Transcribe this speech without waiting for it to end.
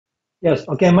Yes,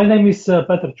 okay. My name is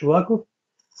Petar Cholakov.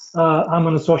 I'm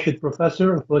an associate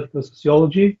professor of political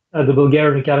sociology at the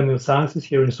Bulgarian Academy of Sciences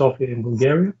here in Sofia in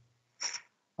Bulgaria.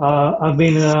 I've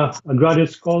been a graduate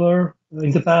scholar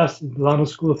in the past in the London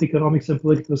School of Economics and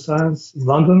Political Science in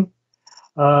London.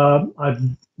 I've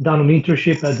done an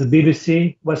internship at the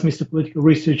BBC, Westminster Political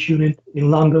Research Unit in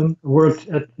London, worked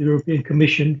at the European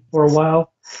Commission for a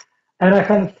while, and I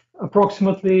have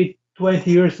approximately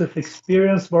 20 years of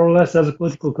experience, more or less, as a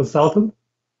political consultant.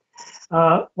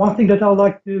 One thing that I would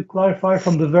like to clarify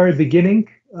from the very beginning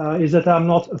is that I'm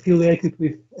not affiliated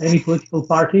with any political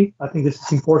party. I think this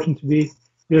is important to be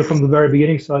clear from the very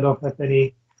beginning, so I don't have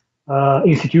any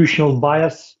institutional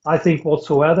bias, I think,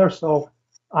 whatsoever. So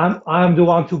I'm the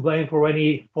one to blame for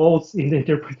any faults in the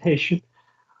interpretation.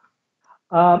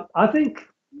 I think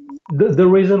the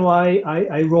reason why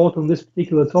I wrote on this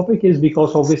particular topic is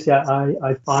because obviously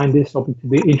I find this topic to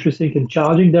be interesting and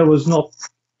challenging. There was not,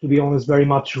 to be honest, very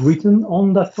much written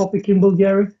on that topic in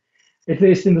Bulgaria. At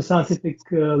least in the scientific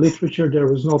literature, there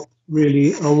was not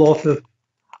really a lot of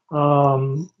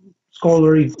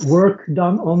scholarly work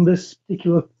done on this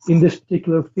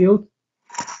particular field.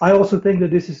 I also think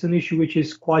that this is an issue which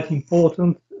is quite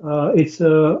important. It's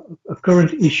a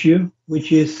current issue which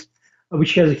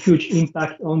has a huge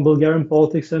impact on Bulgarian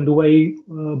politics and the way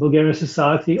Bulgarian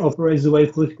society operates, the way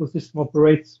the political system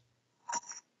operates.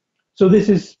 So this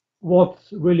is what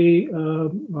really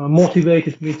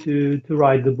motivated me to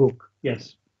write the book.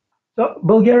 Yes. So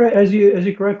Bulgaria, as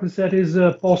you correctly said, is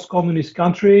a post-communist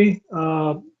country.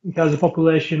 It has a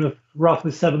population of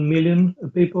roughly 7 million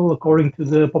people, according to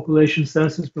the population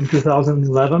census from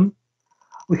 2011.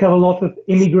 We have a lot of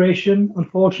immigration,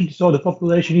 unfortunately, so the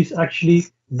population is actually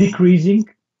decreasing.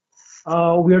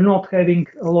 We are not having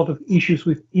a lot of issues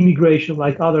with immigration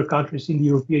like other countries in the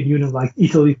European Union, like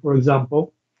Italy, for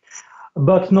example.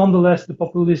 But nonetheless, the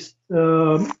populist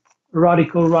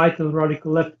radical right and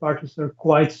radical left parties are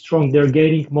quite strong. They're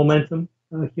gaining momentum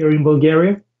here in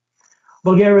Bulgaria.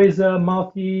 Bulgaria is a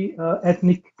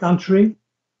multi-ethnic country.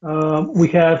 We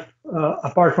have,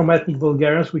 apart from ethnic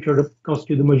Bulgarians, which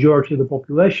constitute the majority of the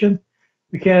population,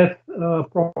 we have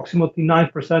approximately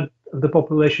 9% of the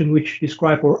population which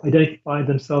describe or identify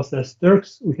themselves as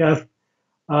Turks. We have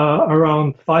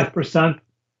around 5%,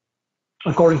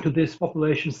 according to this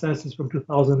population census from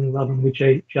 2011, which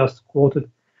I just quoted,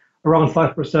 around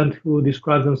 5% who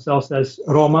describe themselves as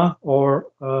Roma or,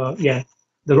 the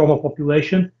Roma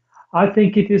population. I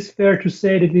think it is fair to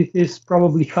say that it is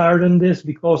probably higher than this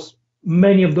because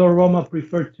many of the Roma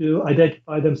prefer to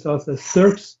identify themselves as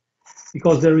Turks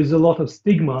because there is a lot of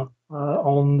stigma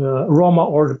on Roma,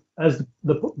 or as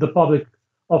the public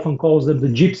often calls them, the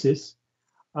gypsies.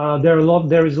 There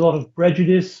is a lot of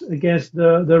prejudice against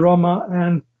the Roma,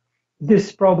 and this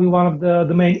is probably one of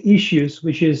the main issues,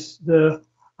 which is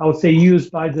I would say,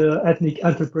 used by the ethnic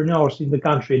entrepreneurs in the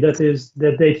country. That is,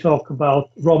 that they talk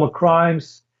about Roma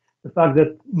crimes, the fact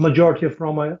that majority of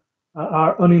Roma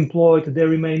are unemployed, they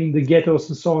remain in the ghettos,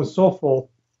 and so on and so forth.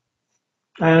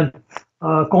 And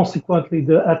consequently,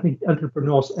 the ethnic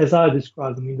entrepreneurs, as I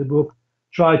describe them in the book,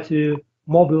 try to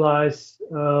mobilize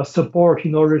support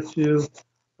in order to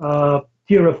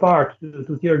tear apart,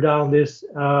 to tear down this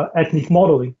ethnic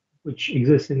modeling which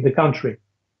exists in the country.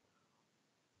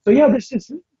 So yeah, this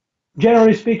is,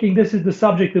 generally speaking, this is the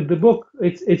subject of the book.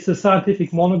 It's a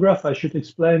scientific monograph. I should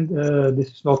explain.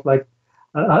 This is not like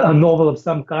a novel of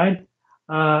some kind.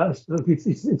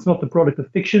 It's not the product of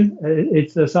fiction.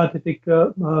 It's a scientific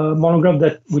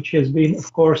monograph which has been,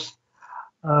 of course,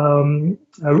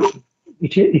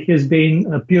 it has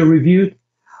been peer reviewed,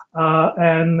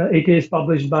 and it is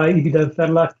published by Ibiden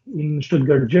Verlag in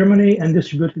Stuttgart, Germany, and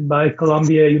distributed by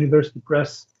Columbia University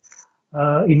Press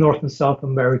in North and South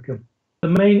America. The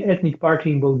main ethnic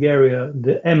party in Bulgaria,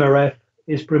 the MRF,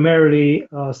 is primarily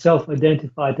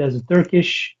self-identified as a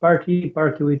Turkish party,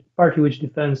 which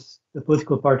defends the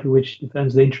political party which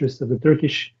defends the interests of the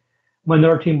Turkish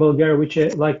minority in Bulgaria, which,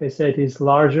 like I said, is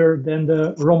larger than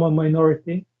the Roma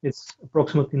minority. It's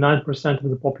approximately 9% of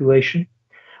the population.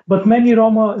 But many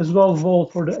Roma as well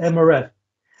vote for the MRF.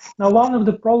 Now, one of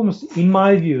the problems, in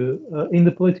my view, in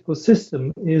the political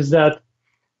system is that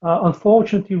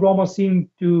unfortunately, Roma seem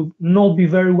to not be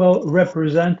very well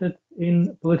represented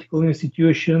in political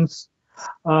institutions.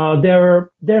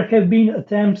 There have been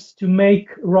attempts to make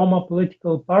Roma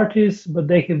political parties, but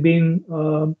they have been,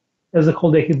 as a whole,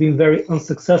 they have been very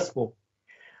unsuccessful.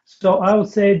 So I would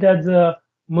say that the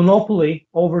monopoly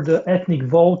over the ethnic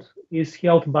vote is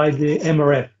held by the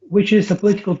MRF, which is a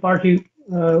political party,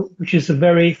 which is a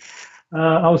very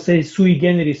I would say sui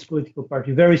generis political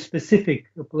party, very specific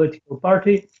political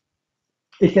party,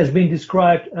 It has been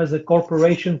described as a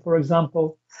corporation, for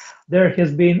example. There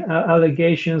has been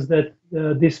allegations that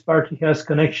this party has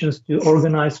connections to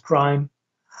organized crime.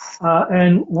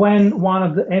 And when one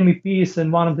of the MEPs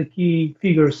and one of the key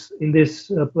figures in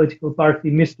this political party,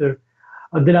 Mr.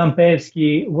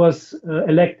 Delampevsky, was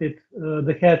elected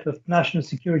the head of National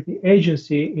Security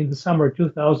Agency in the summer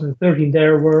 2013,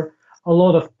 there were a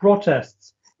lot of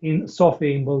protests in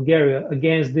Sofia, in Bulgaria,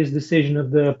 against this decision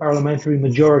of the parliamentary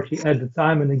majority at the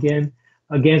time, and again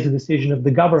against the decision of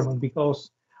the government, because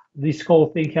this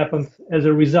whole thing happened as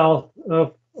a result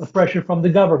of pressure from the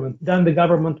government. Then the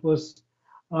government was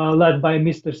led by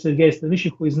Mr. Sergei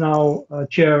Stanishev, who is now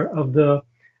chair of the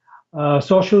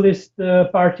Socialist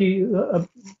Party.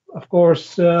 Of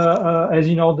course, as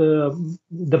you know,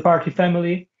 the party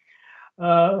family,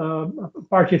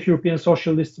 Party of European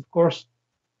Socialists, of course.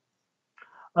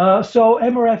 So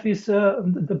MRF is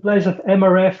the place of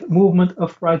MRF, Movement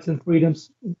of Rights and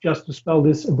Freedoms, just to spell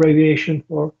this abbreviation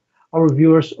for our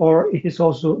viewers, or it is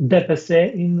also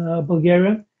DPS in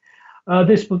Bulgarian.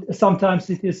 Sometimes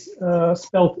it is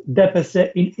spelled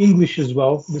DPS in English as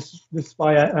well. This is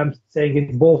why I'm saying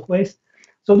it both ways.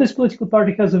 So this political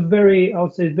party has a very, I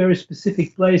would say, very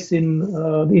specific place in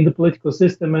the political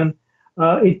system, and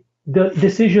the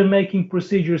decision-making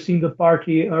procedures in the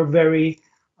party are very,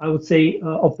 I would say,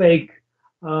 opaque.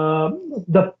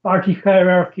 The party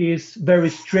hierarchy is very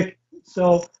strict.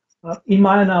 So in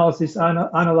my analysis, I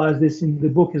analyze this in the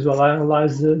book as well. I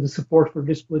analyze the support for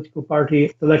this political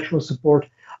party, electoral support.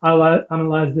 I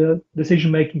analyze the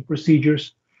decision-making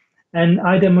procedures. And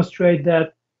I demonstrate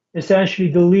that essentially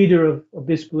the leader of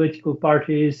this political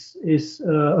party is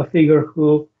a figure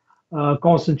who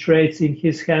concentrates in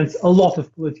his hands a lot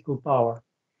of political power.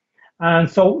 And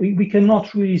so we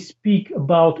cannot really speak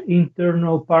about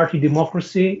internal party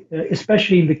democracy,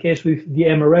 especially in the case with the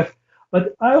MRF.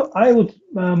 But I would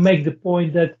make the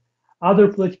point that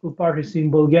other political parties in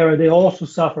Bulgaria, they also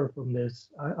suffer from this.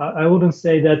 I wouldn't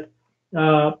say that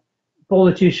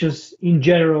politicians in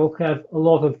general have a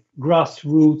lot of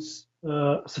grassroots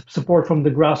support from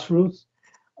the grassroots.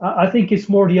 I think it's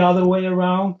more the other way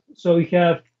around. So you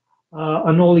have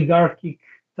an oligarchic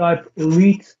type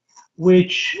elite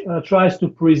which tries to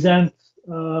present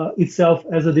itself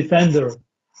as a defender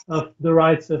of the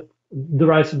rights of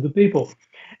the people.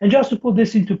 And just to put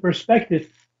this into perspective,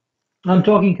 I'm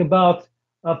talking about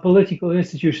political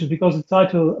institutions because the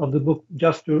title of the book,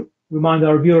 just to remind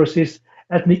our viewers, is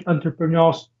Ethnic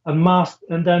Entrepreneurs Unmasked,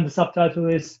 and then the subtitle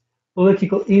is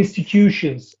Political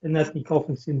Institutions and Ethnic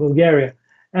Conflicts in Bulgaria.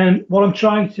 And what I'm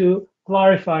trying to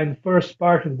clarify in the first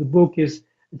part of the book is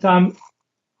that I'm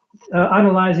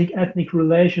analyzing ethnic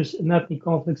relations and ethnic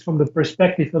conflicts from the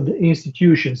perspective of the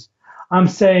institutions. I'm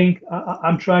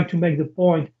trying to make the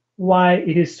point why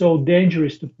it is so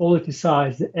dangerous to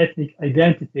politicize the ethnic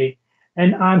identity.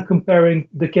 And I'm comparing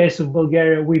the case of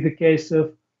Bulgaria with the case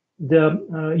of the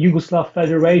Yugoslav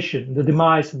Federation, the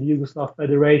demise of the Yugoslav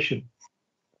Federation.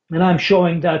 And I'm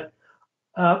showing that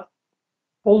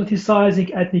politicizing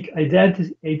ethnic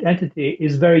identity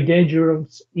is very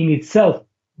dangerous in itself.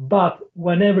 But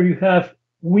whenever you have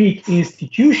weak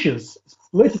institutions,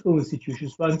 political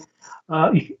institutions, when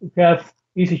you have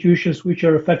institutions which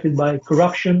are affected by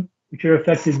corruption, which are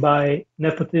affected by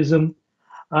nepotism,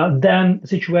 then the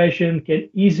situation can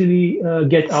easily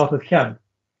get out of hand.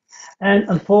 And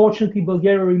unfortunately,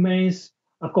 Bulgaria remains,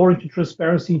 according to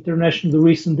Transparency International, the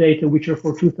recent data, which are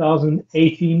for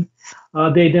 2018,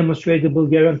 they demonstrate that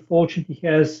Bulgaria unfortunately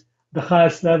has the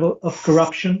highest level of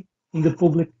corruption in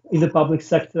the public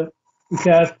sector. We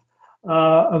have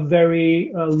a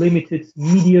very limited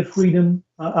media freedom,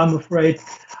 I'm afraid.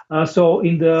 So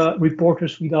in the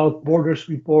Reporters Without Borders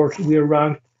report, we are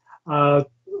ranked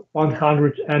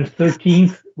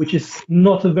 113th, which is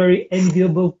not a very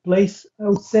enviable place, I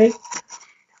would say.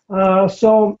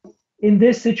 So in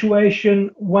this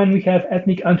situation, when we have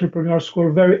ethnic entrepreneurs who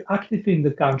are very active in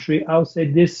the country, I would say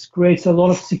this creates a lot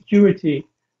of security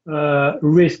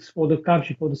risks for the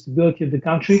country, for the stability of the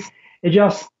country. And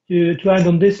just to end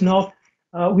on this note,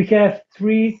 we have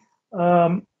three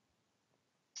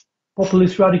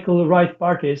populist radical right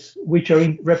parties which are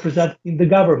represented in the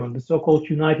government, the so-called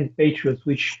United Patriots,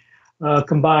 which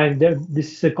combine,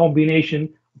 this is a combination,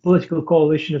 political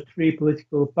coalition of three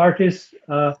political parties,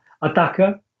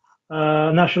 Ataka,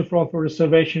 National Front for the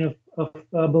Salvation of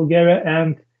Bulgaria,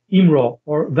 and IMRO,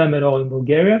 or VMRO in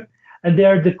Bulgaria. And they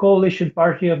are the coalition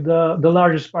party of the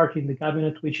largest party in the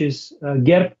cabinet, which is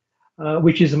GERB,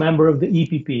 which is a member of the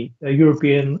EPP, the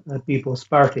European People's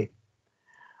Party.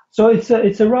 So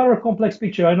it's a rather complex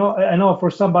picture. I know for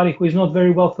somebody who is not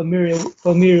very well familiar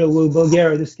with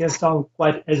Bulgaria, this can sound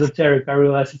quite esoteric. I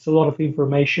realize it's a lot of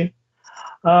information,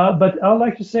 but I'd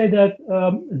like to say that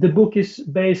the book is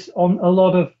based on a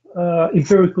lot of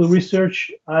empirical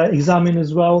research. I examine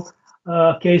as well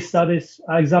case studies.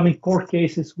 I examine court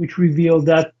cases which reveal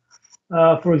that,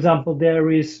 for example, there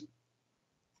is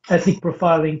ethnic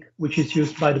profiling, which is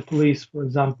used by the police, for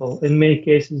example. In many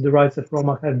cases, the rights of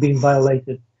Roma have been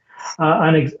violated.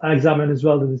 And I examine as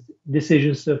well the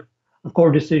decisions of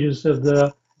court decisions of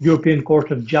the European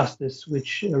Court of Justice,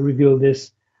 which reveal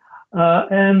this.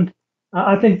 And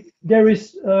I think there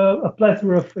is a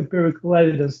plethora of empirical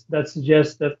evidence that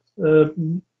suggests that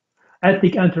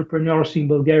ethnic entrepreneurs in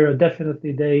Bulgaria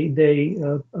definitely they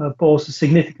pose a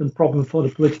significant problem for the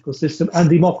political system and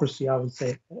democracy, I would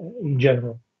say, in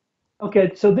general.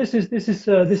 Okay, so this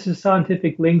is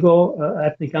scientific lingo.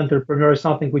 Ethnic entrepreneur is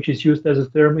something which is used as a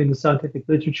term in the scientific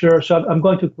literature. So I'm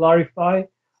going to clarify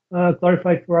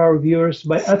for our viewers.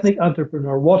 By ethnic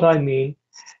entrepreneur, what I mean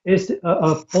is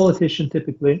a politician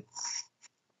typically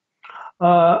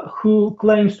who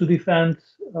claims to defend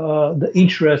the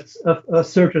interests of a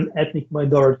certain ethnic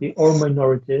minority or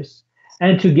minorities,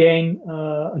 and to gain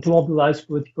to mobilize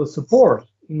political support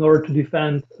in order to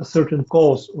defend a certain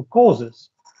cause or causes.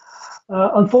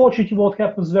 Unfortunately, what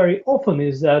happens very often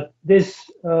is that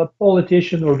this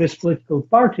politician or this political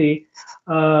party,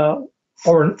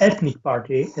 or an ethnic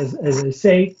party, as I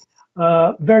say,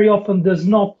 very often does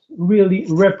not really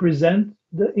represent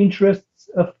the interests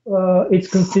of its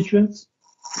constituents.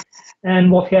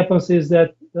 And what happens is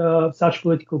that such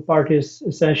political parties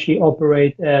essentially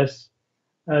operate as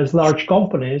large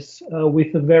companies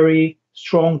with a very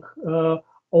strong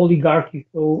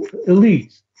oligarchical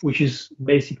elite, which is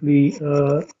basically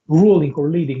ruling or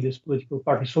leading this political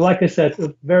party. So like I said,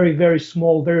 a very, very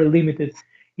small, very limited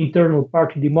internal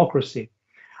party democracy.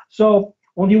 So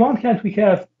on the one hand, we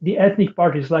have the ethnic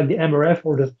parties like the MRF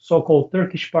or the so-called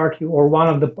Turkish party, or one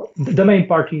of the main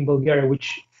party in Bulgaria,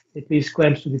 which at least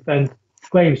claims to defend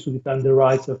the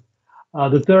rights of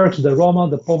the Turks, the Roma,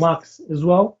 the Pomaks as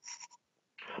well.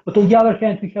 But on the other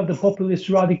hand, we have the populist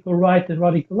radical right and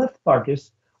radical left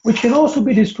parties, which can also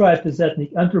be described as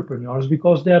ethnic entrepreneurs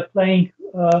because they're playing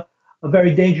a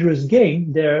very dangerous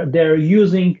game. They're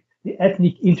using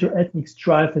the inter-ethnic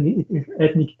strife and the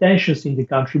ethnic tensions in the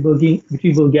country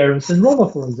between Bulgarians and Roma,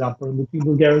 for example, and between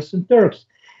Bulgarians and Turks.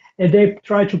 And they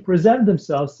try to present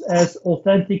themselves as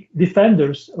authentic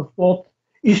defenders of what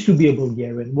is to be a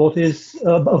Bulgarian, what is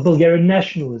of Bulgarian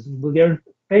nationalism, Bulgarian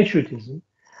patriotism.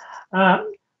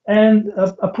 And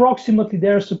approximately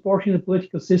their support in the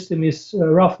political system is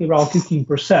roughly around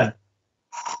 15%,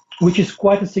 which is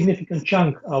quite a significant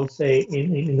chunk, I would say,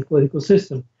 in the political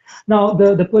system. Now,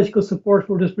 the political support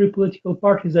for the three political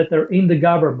parties that are in the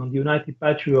government, the United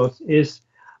Patriots, is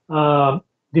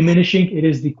diminishing, it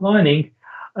is declining.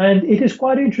 And it is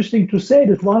quite interesting to say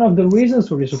that one of the reasons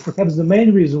for this, or perhaps the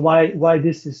main reason why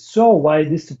this is so, why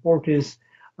this support is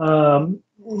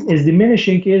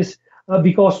diminishing, is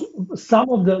because some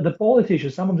of the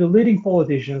politicians, some of the leading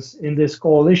politicians in this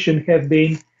coalition have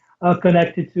been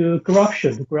connected to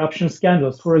corruption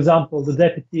scandals. For example, the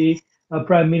deputy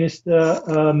prime minister,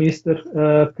 Minister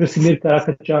Krasimir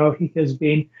Karakachanov, he has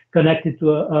been connected to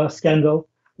a scandal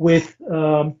with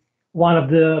one of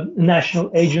the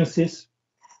national agencies,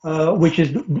 which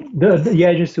is the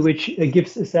agency which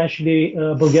gives essentially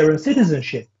Bulgarian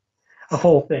citizenship, of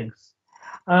all things.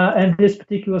 And this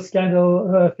particular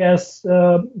scandal has,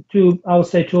 I would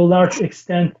say, to a large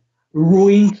extent,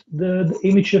 ruined the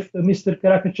image of Mr.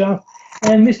 Karakachanov.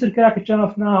 And Mr.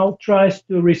 Karakachanov now tries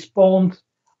to respond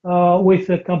with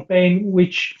a campaign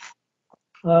which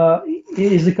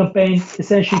is a campaign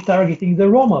essentially targeting the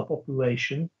Roma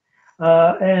population.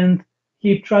 And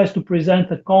he tries to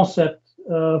present a concept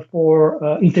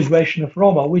for integration of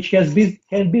Roma, which has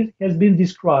been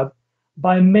described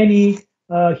by many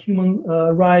human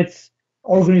rights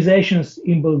organizations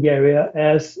in Bulgaria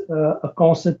as a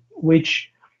concept which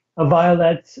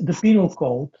violates the penal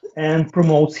code and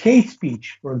promotes hate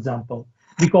speech, for example.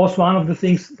 Because one of the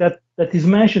things that is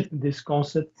mentioned in this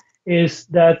concept is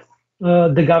that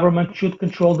the government should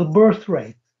control the birth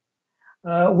rate,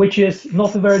 which is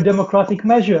not a very democratic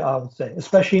measure, I would say,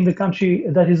 especially in the country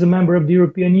that is a member of the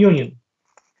European Union.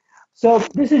 So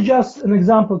this is just an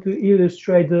example to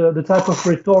illustrate the type of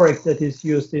rhetoric that is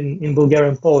used in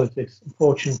Bulgarian politics,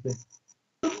 unfortunately.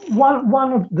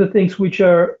 One of the things which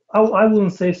are, I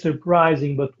wouldn't say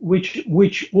surprising, but which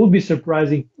would be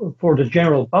surprising for the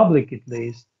general public at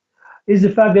least, is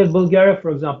the fact that Bulgaria, for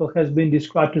example, has been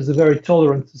described as a very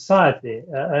tolerant society.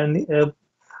 And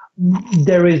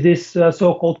there is this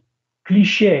so-called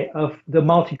cliche of the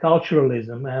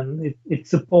multiculturalism, and it's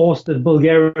supposed that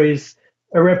Bulgaria is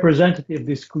a representative of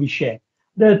this cliche,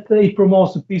 that it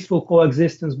promotes a peaceful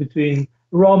coexistence between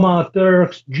Roma,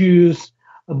 Turks, Jews,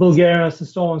 Bulgarians, and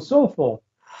so on and so forth.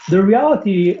 The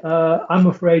reality, I'm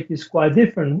afraid, is quite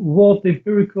different. What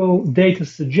empirical data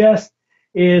suggests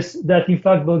is that, in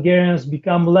fact, Bulgarians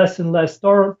become less and less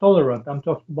tolerant. I'm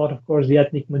talking about, of course, the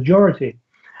ethnic majority.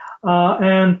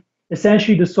 And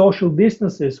essentially, the social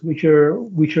distances, which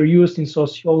are used in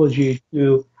sociology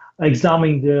to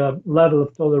examine the level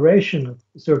of toleration of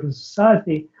a certain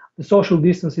society, the social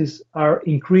distances are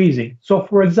increasing. So,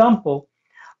 for example,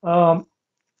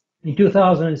 in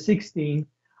 2016,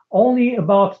 only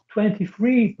about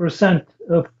 23%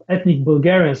 of ethnic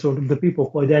Bulgarians, or the people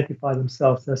who identify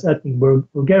themselves as ethnic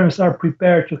Bulgarians, are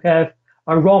prepared to have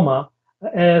a Roma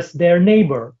as their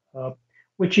neighbor,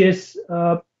 which is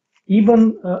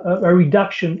even a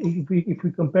reduction if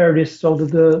we compare this, so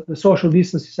that the social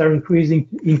distances are increasing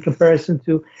in comparison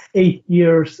to 8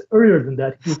 years earlier than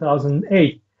that,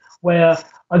 2008, where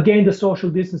again the social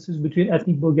distances between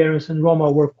ethnic Bulgarians and Roma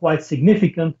were quite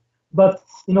significant, but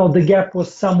the gap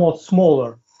was somewhat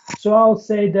smaller. So I would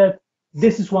say that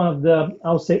this is one of the,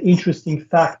 I would say, interesting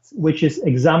facts which is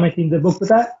examined in the book.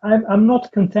 But I'm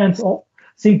not content of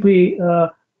simply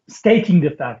stating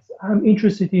the facts. I'm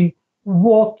interested in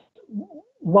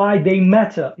why they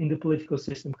matter in the political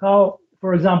system. How,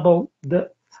 for example, the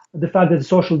fact that the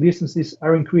social distances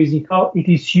are increasing, how it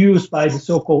is used by the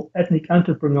so-called ethnic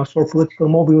entrepreneurs for political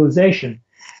mobilization.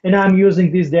 And I'm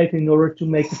using this data in order to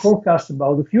make a forecast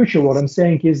about the future. What I'm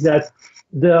saying is that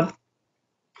the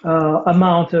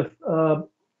amount of,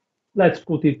 let's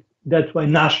put it that way,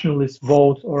 nationalist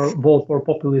vote or vote for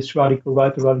populist radical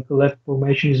right or radical left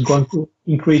formation is going to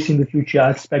increase in the future.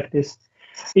 I expect this.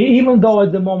 Even though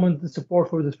at the moment the support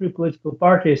for the three political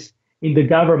parties in the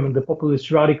government, the populist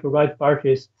radical right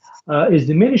parties, is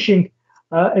diminishing,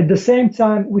 at the same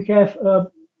time we have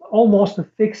almost a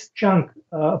fixed chunk,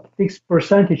 fixed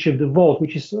percentage of the vote,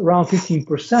 which is around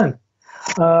 15%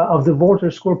 of the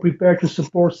voters who are prepared to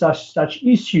support such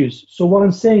issues. So what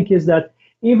I'm saying is that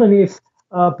even if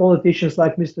politicians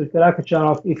like Mr.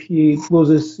 Karakachanov, if he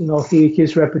loses,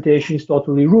 his reputation is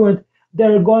totally ruined,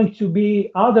 there are going to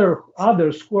be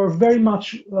others who are very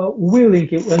much willing,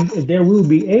 and they will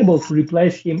be able to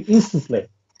replace him instantly.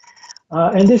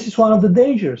 And this is one of the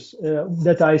dangers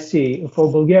that I see for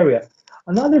Bulgaria.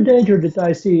 Another danger that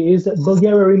I see is that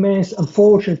Bulgaria remains,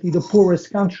 unfortunately, the poorest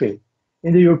country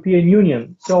in the European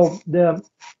Union. So the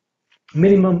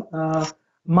minimum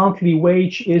monthly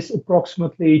wage is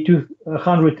approximately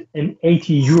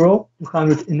 280 euro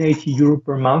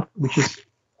per month, which is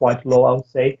quite low, I would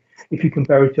say, if you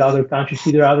compare it to other countries.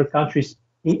 See, there are other countries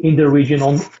in the region,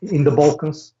 in the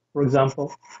Balkans, for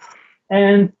example.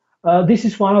 And this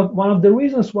is one of the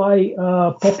reasons why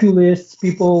populists,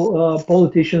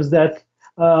 politicians that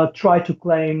try to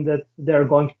claim that they're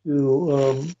going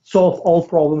to solve all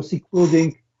problems,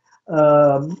 including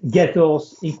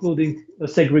ghettos, including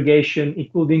segregation,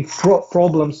 including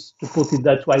problems, to put it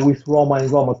that way, with Roma and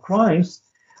Roma crimes.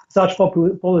 Such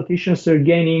politicians are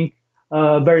gaining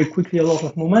very quickly a lot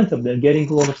of momentum. They're getting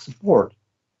a lot of support.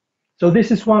 So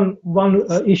this is one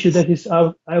issue that is,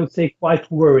 I would say, quite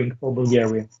worrying for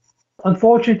Bulgaria.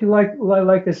 Unfortunately,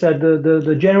 like I said,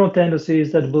 the general tendency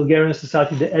is that Bulgarian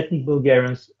society, the ethnic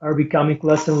Bulgarians, are becoming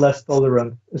less and less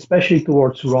tolerant, especially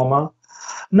towards Roma.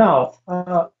 Now,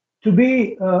 to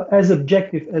be as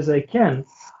objective as I can,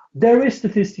 there is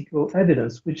statistical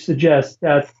evidence which suggests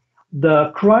that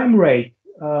the crime rate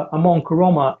among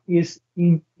Roma is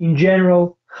in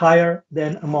general higher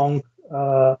than among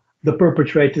the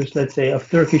perpetrators, let's say, of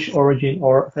Turkish origin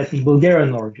or ethnic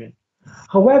Bulgarian origin.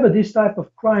 However, this type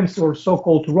of crimes, or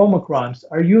so-called Roma crimes,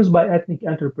 are used by ethnic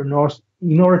entrepreneurs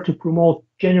in order to promote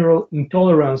general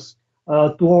intolerance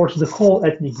towards the whole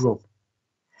ethnic group.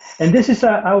 And this is,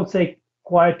 I would say,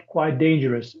 quite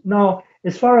dangerous. Now,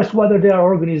 as far as whether there are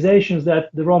organizations that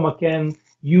the Roma can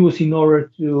use in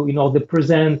order to,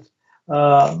 present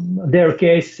their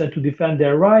cases and to defend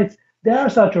their rights, there are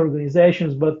such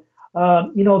organizations, but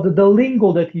the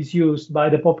lingo that is used by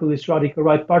the populist radical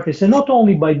right parties, and not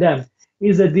only by them,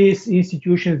 is that these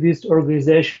institutions, these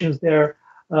organizations, they're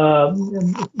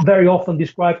very often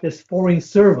described as foreign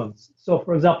servants. So,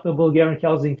 for example, the Bulgarian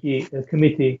Helsinki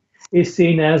Committee is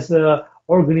seen as an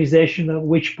organization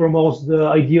which promotes the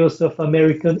ideals of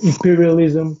American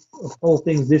imperialism, of all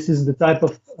things. This is the type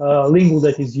of lingo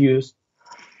that is used.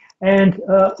 And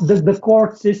the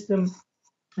court system,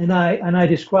 and I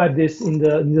describe this in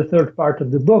the third part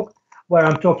of the book, where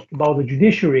I'm talking about the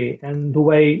judiciary and the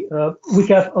way we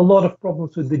have a lot of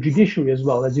problems with the judiciary as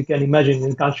well, as you can imagine,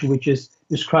 in a country which is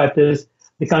described as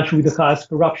the country with the highest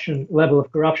corruption level of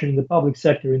corruption in the public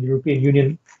sector in the European Union.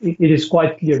 It is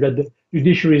quite clear that the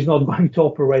judiciary is not going to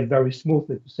operate very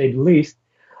smoothly, to say the least.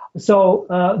 So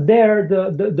there,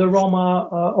 the Roma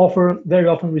very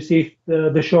often receive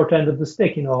the short end of the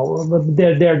stick. But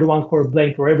they're the ones who are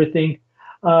blamed for everything.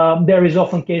 There are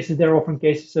often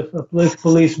cases of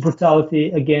police brutality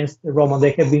against the Roma.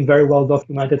 They have been very well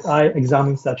documented. I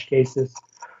examined such cases.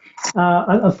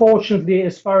 And unfortunately,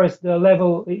 as far as the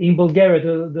level in Bulgaria,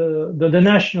 the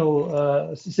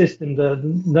national system,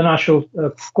 the national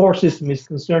court system is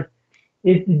concerned,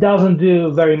 it doesn't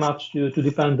do very much to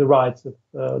defend the rights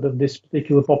of this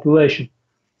particular population.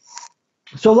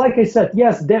 So, like I said,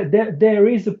 yes, there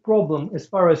is a problem as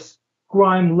far as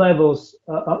crime levels,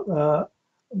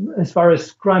 as far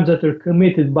as crimes that are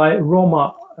committed by Roma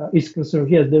is concerned.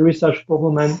 Yes, there is such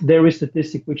problem, and there is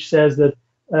statistic which says that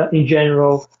in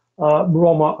general,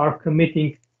 Roma are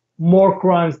committing more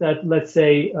crimes than, let's say,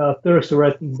 Turks or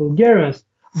ethnic Bulgarians.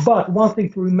 But one thing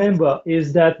to remember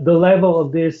is that the level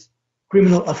of these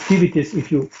criminal activities,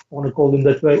 if you want to call them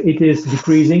that way, it is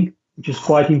decreasing, which is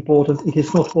quite important. It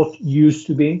is not what it used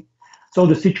to be. So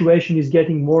the situation is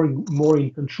getting more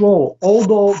in control,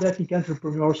 although the ethnic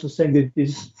entrepreneurs are saying that it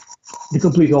is the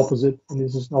complete opposite, and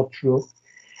this is not true.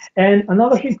 And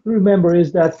another thing to remember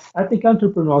is that ethnic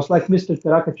entrepreneurs like Mr.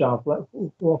 Karakachanov,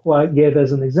 who I gave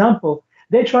as an example,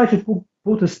 they try to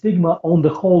put a stigma on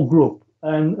the whole group.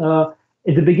 And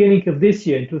at the beginning of this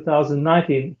year, in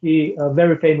 2019, he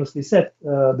very famously said,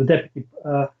 the Deputy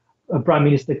Prime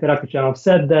Minister Karakachanov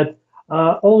said that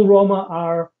all Roma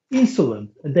are insolent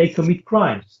and they commit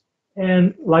crimes.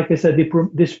 And like I said,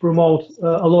 this promotes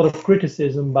a lot of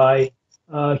criticism by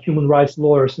human rights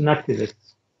lawyers and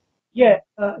activists. Yeah,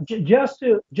 just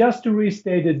to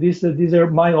restate that these are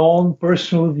my own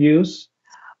personal views,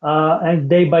 and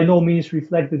they by no means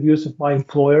reflect the views of my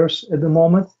employers at the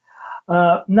moment.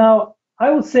 Now, I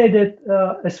would say that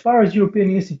as far as European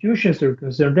institutions are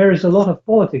concerned, there is a lot of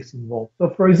politics involved. So,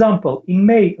 for example, in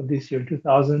May of this year,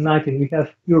 2019, we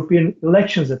have European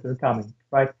elections that are coming,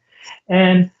 right?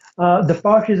 And the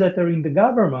parties that are in the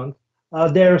government,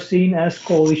 they're seen as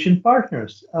coalition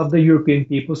partners of the European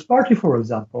People's Party, for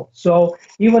example. So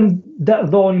even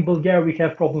though in Bulgaria we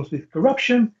have problems with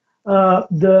corruption,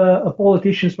 the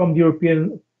politicians from the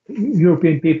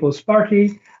European People's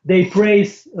Party, they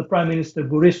praise Prime Minister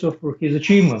Borisov for his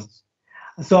achievements.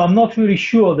 So I'm not really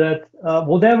sure that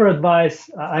whatever advice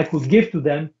I could give to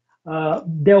them,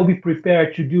 they'll be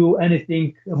prepared to do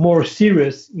anything more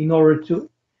serious in order to,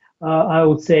 I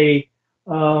would say,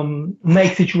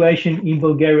 make situation in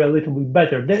Bulgaria a little bit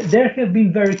better. There have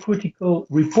been very critical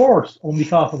reports on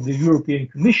behalf of the European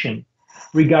Commission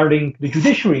regarding the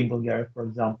judiciary in Bulgaria, for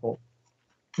example.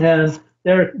 And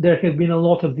there have been a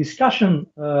lot of discussion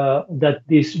that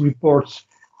these reports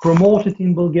promoted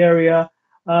in Bulgaria,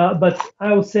 but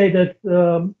I would say that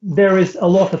there is a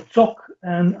lot of talk,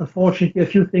 and unfortunately a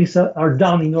few things are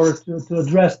done in order to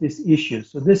address these issues.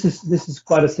 So this is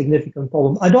quite a significant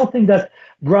problem. I don't think that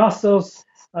Brussels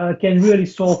can really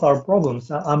solve our problems.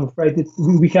 I'm afraid that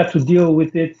we have to deal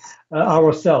with it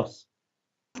ourselves.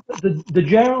 The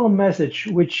general message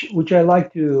which I like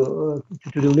to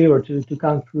deliver to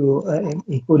come through,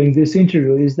 including this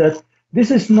interview, is that these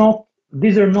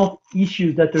are not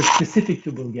issues that are specific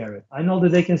to Bulgaria. I know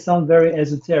that they can sound very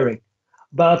esoteric,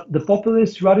 but the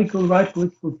populist radical right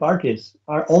political parties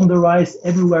are on the rise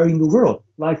everywhere in the world.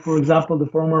 Like, for example,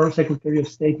 the former Secretary of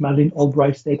State Madeleine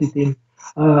Albright stated in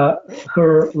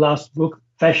her last book,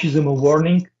 Fascism: A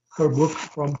Warning, her book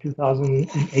from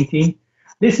 2018.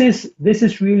 This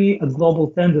is really a global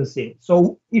tendency.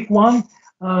 So if one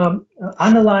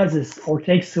analyzes or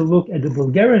takes a look at the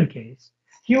Bulgarian case,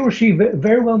 he or she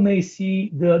very well may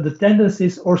see the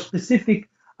tendencies or specific,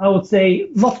 I would say,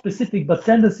 not specific, but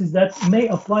tendencies that may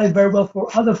apply very well for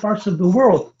other parts of the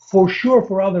world, for sure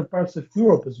for other parts of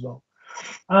Europe as well.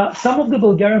 Some of the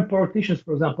Bulgarian politicians,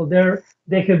 for example,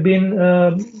 they have been,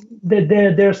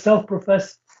 they're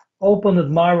self-professed open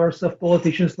admirers of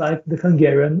politicians like the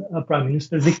Hungarian Prime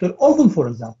Minister Viktor Orban, for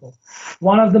example.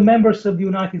 One of the members of the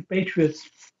United Patriots,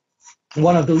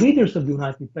 one of the leaders of the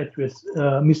United Patriots,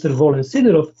 Mr. Volen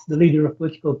Sidorov, the leader of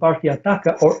political party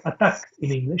Ataka, or Attack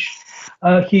in English,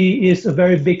 he is a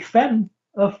very big fan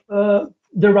of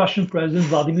the Russian President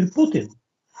Vladimir Putin.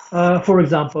 For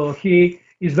example, he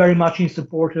is very much in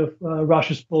support of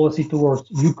Russia's policy towards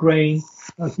Ukraine.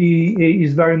 He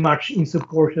is very much in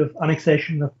support of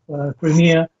annexation of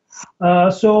Crimea.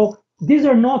 So these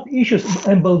are not issues,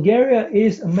 and Bulgaria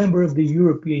is a member of the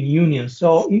European Union.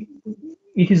 So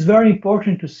it is very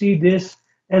important to see this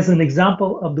as an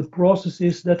example of the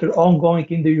processes that are ongoing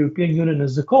in the European Union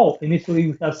as a whole. In Italy,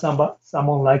 we have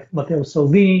someone like Matteo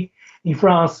Salvini. In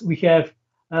France, we have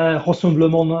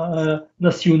Rassemblement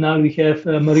National, we have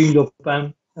Marine Le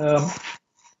Pen.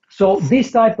 So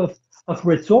this type of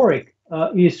rhetoric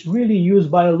is really used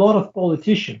by a lot of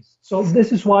politicians. So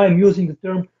this is why I'm using the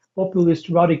term populist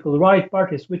radical right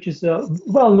parties, which is a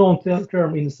well-known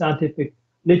term in the scientific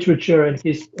literature, and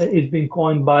it's been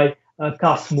coined by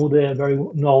Cas Mudde, a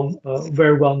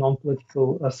very well-known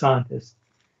political scientist.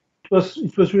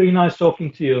 It was really nice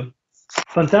talking to you.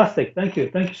 Fantastic. Thank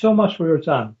you so much for your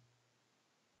time.